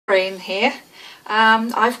In here.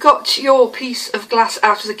 I've got your piece of glass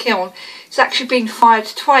out of the kiln. It's actually been fired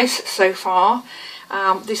twice so far.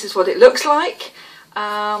 This is what it looks like.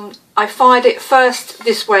 I fired it first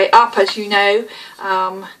this way up, as you know,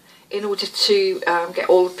 in order to get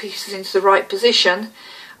all the pieces into the right position.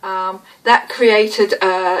 That created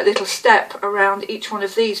a little step around each one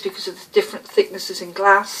of these because of the different thicknesses in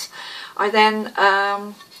glass. I then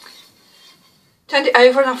turned it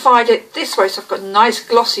over and I fired it this way, so I've got a nice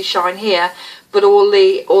glossy shine here, but all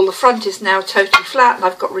the front is now totally flat, and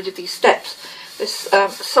I've got rid of these steps. This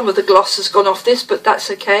some of the gloss has gone off this, but that's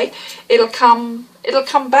okay. It'll come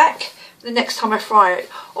back the next time I fire it.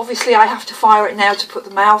 Obviously I have to fire it now to put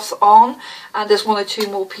the mouth on, and there's one or two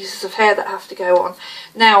more pieces of hair that have to go on.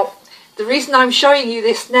 Now the reason I'm showing you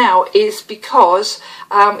this now is because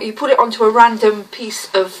you put it onto a random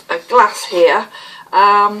piece of glass here.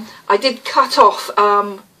 I did cut off,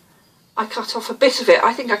 I cut off a bit of it.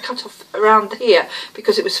 I think I cut off around here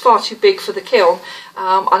because it was far too big for the kiln,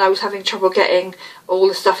 and I was having trouble getting all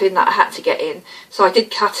the stuff in that I had to get in. So I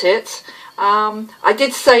did cut it. I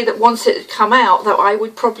did say that once it had come out that I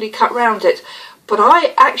would probably cut round it, but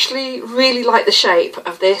I actually really like the shape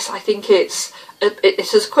of this. I think it's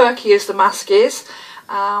as quirky as the mask is,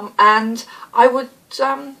 and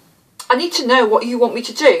I need to know what you want me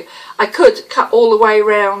to do. I could cut all the way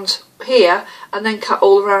around here and then cut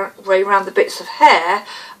all the way around the bits of hair.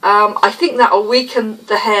 I think that'll weaken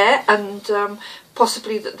the hair and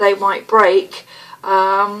possibly that they might break.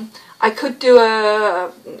 I could do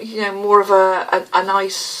more of a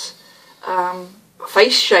nice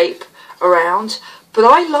face shape around, but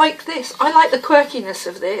I like this. I like the quirkiness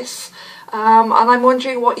of this, and I'm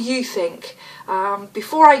wondering what you think.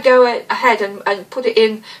 Before I go ahead and put it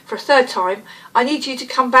in for a third time, I need you to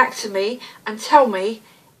come back to me and tell me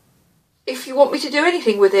if you want me to do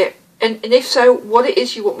anything with it, and if so, what it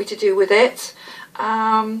is you want me to do with it.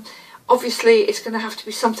 Obviously it's going to have to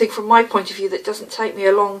be something from my point of view that doesn't take me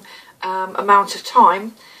a long amount of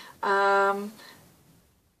time,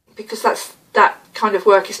 because that kind of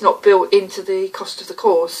work is not built into the cost of the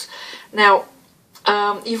course. Now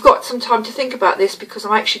you've got some time to think about this, because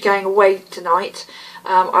I'm actually going away tonight.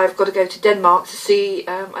 I've got to go to Denmark to see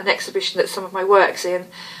an exhibition that some of my work's in,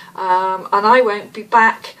 and I won't be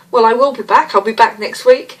back. Well, I will be back. I'll be back next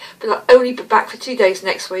week, but I'll only be back for 2 days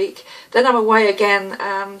next week. Then I'm away again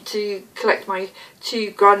to collect my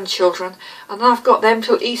 2 grandchildren, and then I've got them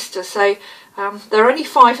till Easter. So they're only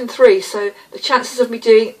 5 and 3, so the chances of me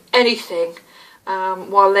doing anything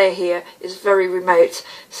while they're here is very remote.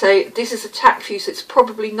 So this is a tack fuse that's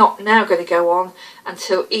probably not now going to go on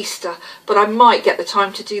until Easter, but I might get the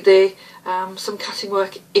time to do some cutting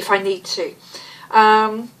work if I need to.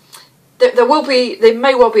 There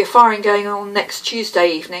may well be a firing going on next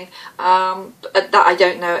Tuesday evening, that I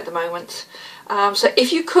don't know at the moment. So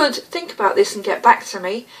if you could think about this and get back to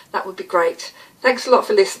me, that would be great. Thanks a lot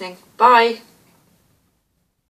for listening. Bye.